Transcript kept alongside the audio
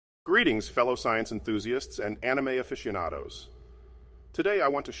Greetings, fellow science enthusiasts and anime aficionados. Today I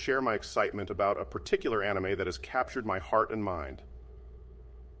want to share my excitement about a particular anime that has captured my heart and mind,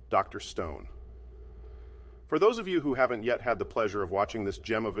 Dr. Stone. For those of you who haven't yet had the pleasure of watching this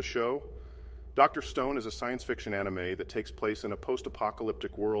gem of a show, Dr. Stone is a science fiction anime that takes place in a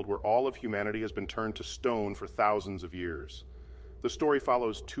post-apocalyptic world where all of humanity has been turned to stone for thousands of years. The story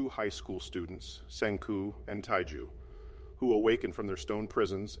follows two high school students, Senku and Taiju, who awaken from their stone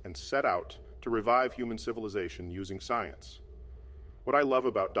prisons and set out to revive human civilization using science. What I love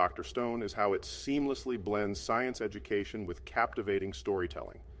about Dr. Stone is how it seamlessly blends science education with captivating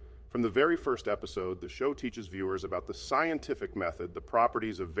storytelling. From the very first episode, the show teaches viewers about the scientific method, the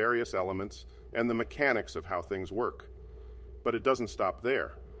properties of various elements, and the mechanics of how things work. But it doesn't stop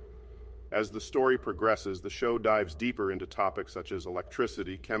there. As the story progresses, the show dives deeper into topics such as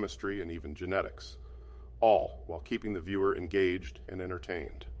electricity, chemistry, and even genetics, all while keeping the viewer engaged and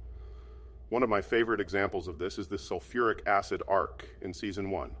entertained. One of my favorite examples of this is the sulfuric acid arc in Season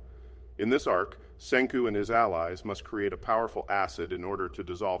 1. In this arc, Senku and his allies must create a powerful acid in order to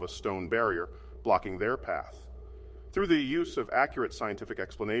dissolve a stone barrier, blocking their path. Through the use of accurate scientific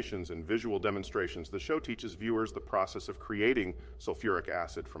explanations and visual demonstrations, the show teaches viewers the process of creating sulfuric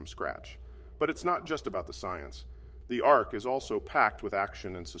acid from scratch. But it's not just about the science. The arc is also packed with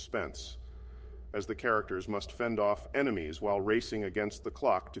action and suspense, as the characters must fend off enemies while racing against the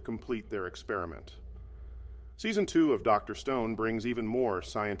clock to complete their experiment. Season 2 of Dr. Stone brings even more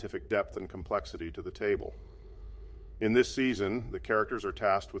scientific depth and complexity to the table. In this season, the characters are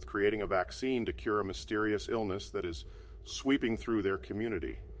tasked with creating a vaccine to cure a mysterious illness that is sweeping through their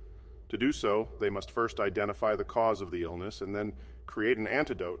community. To do so, they must first identify the cause of the illness and then create an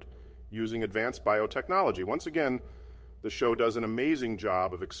antidote using advanced biotechnology. Once again, the show does an amazing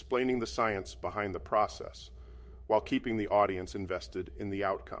job of explaining the science behind the process, while keeping the audience invested in the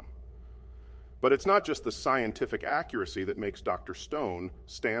outcome. But it's not just the scientific accuracy that makes Dr. Stone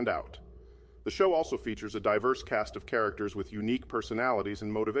stand out. The show also features a diverse cast of characters with unique personalities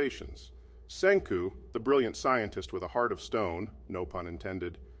and motivations. Senku, the brilliant scientist with a heart of stone, no pun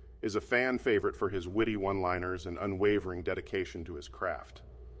intended, is a fan favorite for his witty one-liners and unwavering dedication to his craft.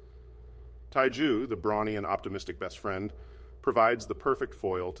 Taiju, the brawny and optimistic best friend, provides the perfect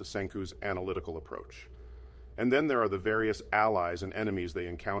foil to Senku's analytical approach. And then there are the various allies and enemies they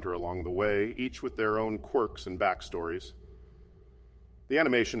encounter along the way, each with their own quirks and backstories. The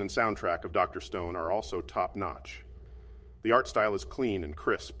animation and soundtrack of Dr. Stone are also top-notch. The art style is clean and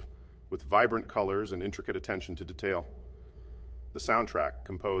crisp, with vibrant colors and intricate attention to detail. The soundtrack,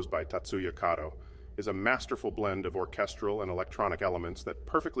 composed by Tatsuya Kato, is a masterful blend of orchestral and electronic elements that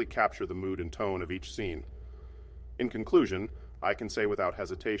perfectly capture the mood and tone of each scene. In conclusion, I can say without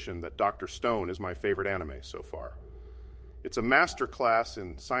hesitation that Dr. Stone is my favorite anime so far. It's a masterclass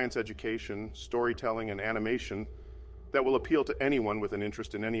in science education, storytelling, and animation that will appeal to anyone with an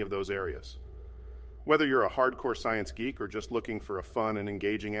interest in any of those areas. Whether you're a hardcore science geek or just looking for a fun and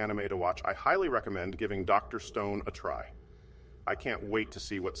engaging anime to watch, I highly recommend giving Dr. Stone a try. I can't wait to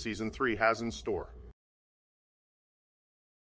see what Season 3 has in store.